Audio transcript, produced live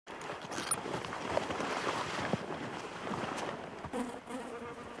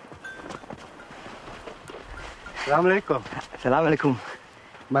Assalamu alaikum. Assalamu alaikum.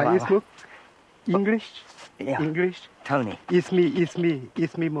 My Ismu? English? Yeah. English? Tony. It's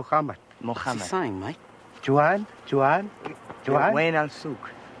me, Muhammad. Mohammed. What's he saying, mate? Juan? Wayne al-Souk.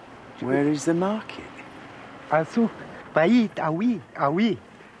 Where is the market? Asuk. Bait, awi.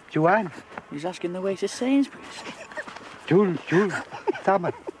 Juan. He's asking the way to Sainsbury's. Jul,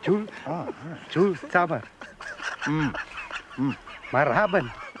 Samar. Jul, Samar.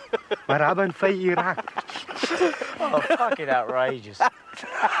 Marhaban fi Iraq. Oh, fucking outrageous.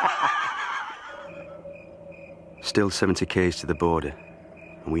 Still 70 k's to the border,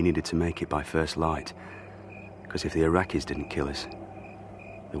 and we needed to make it by first light. Because if the Iraqis didn't kill us,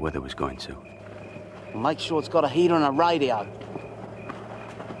 the weather was going to. Make sure it's got a heater and a radio.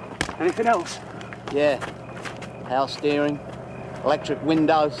 Anything else? Yeah. Power steering, electric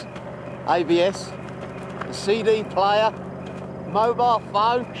windows, ABS, a CD player, mobile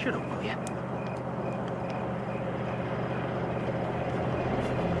phone. Shut up, will you?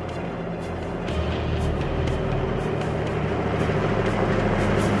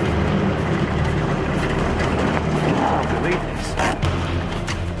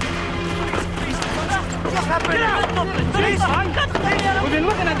 We've been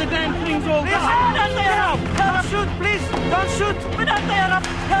looking at the damn things all day. Don't shoot, please. Don't shoot.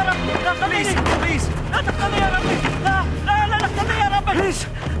 Please. Please.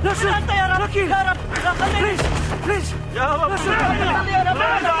 لا شوت. لكن. Please. يا رب.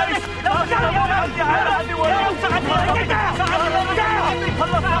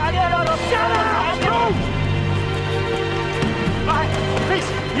 Please,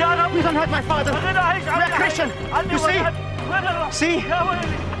 please don't hurt my father. We're Christian. You see? See?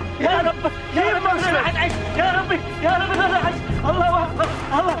 يا رب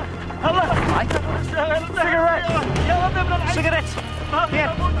Cigarettes.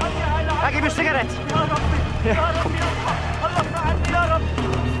 Here. I give you cigarettes.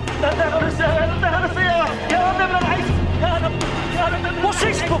 What's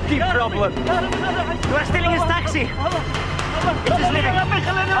his fucking problem? You are stealing his taxi. It's his living. I've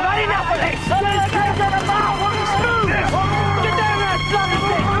had enough of this. Get down there, bloody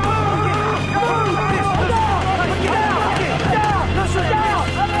bitch.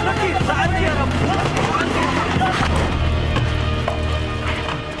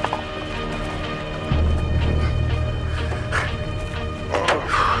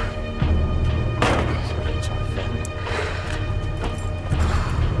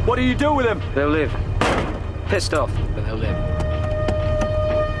 What do you do with them? They'll live. Pissed off, but they'll live.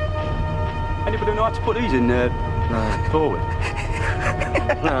 Anybody know how to put these in No. forward?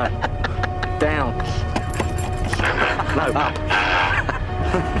 No. Down. No. Up.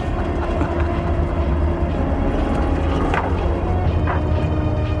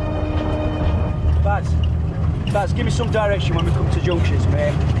 Baz, give me some direction when we come to junctions,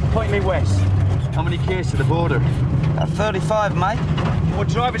 mate. Point me west. How many k's to the border? 35, mate. We'll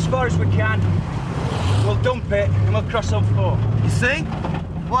drive as far as we can. We'll dump it and we'll cross on foot. You see?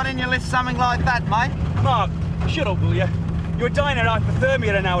 Why didn't you lift something like that, mate? Mark, shut up, will you? You were dying of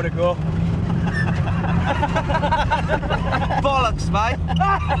hypothermia an hour ago. Bollocks, mate.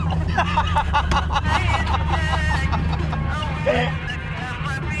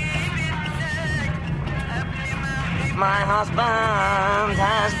 My husband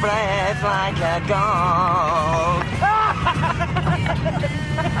has breath like a goat.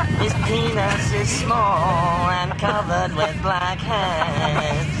 His penis is small and covered with black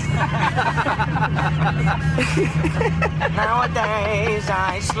hairs. Nowadays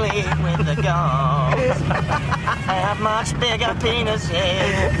I sleep with the goats. They have much bigger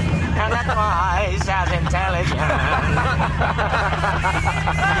penises and are twice as intelligent.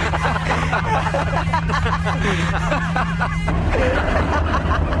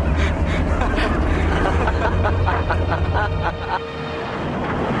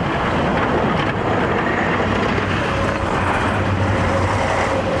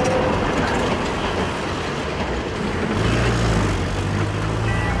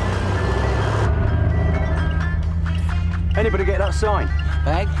 Anybody get that sign?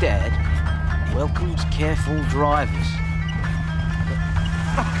 Baghdad welcomes careful drivers.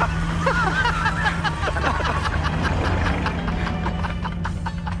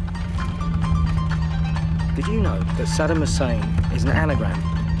 Did you know that Saddam Hussein is an anagram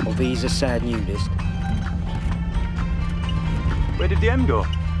of He's a Sad Nudist? Where did the M go?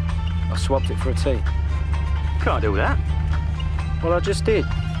 I swapped it for a T. Can't do that. Well, I just did.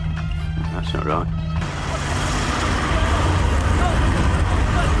 That's not right.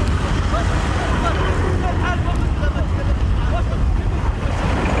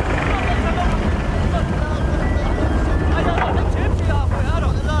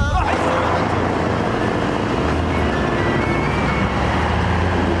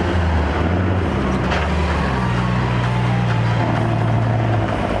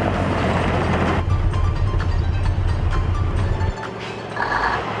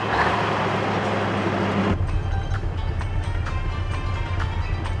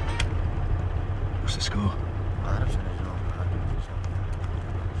 go.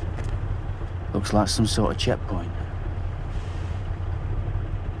 Looks like some sort of checkpoint.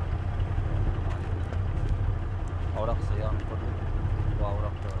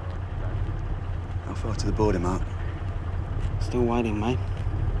 How far to the border, Mark? Still waiting, mate.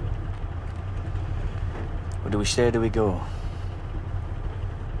 Or do we stay or do we go?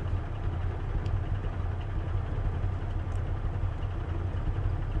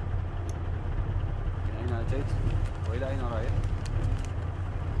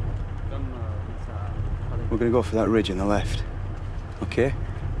 We're gonna go for that ridge on the left. Okay?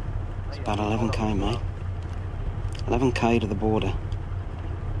 It's about 11k, mate. 11k to the border.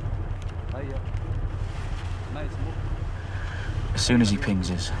 As soon as he pings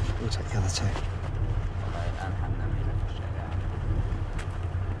us. We'll take the other two.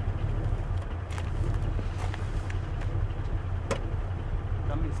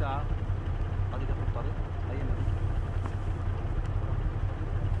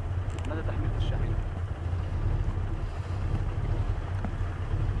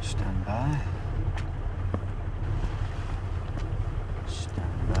 Stand by.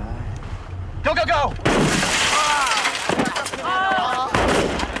 Stand by. Go, go, go!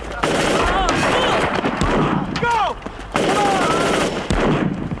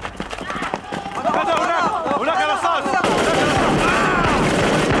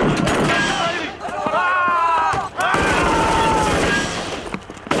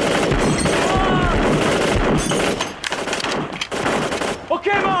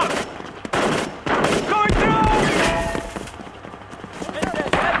 Okay, Mark! Going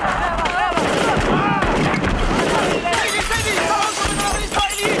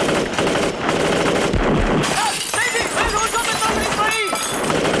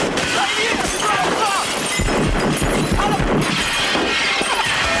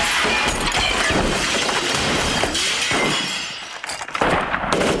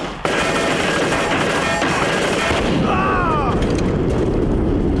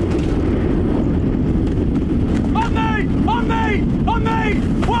On me!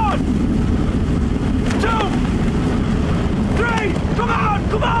 1, 2, 3! Come on!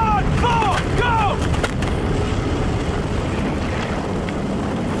 Come on! 4! Go!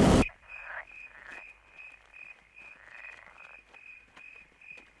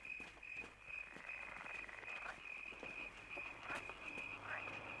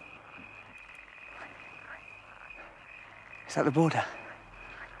 Is that the border?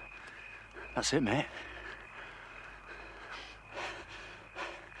 That's it, mate.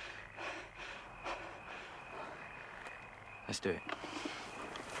 Let's do it.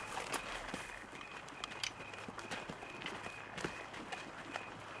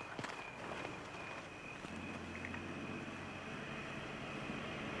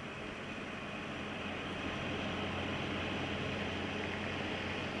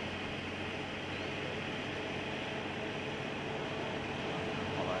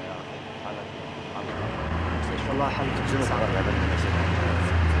 الله يحفظك.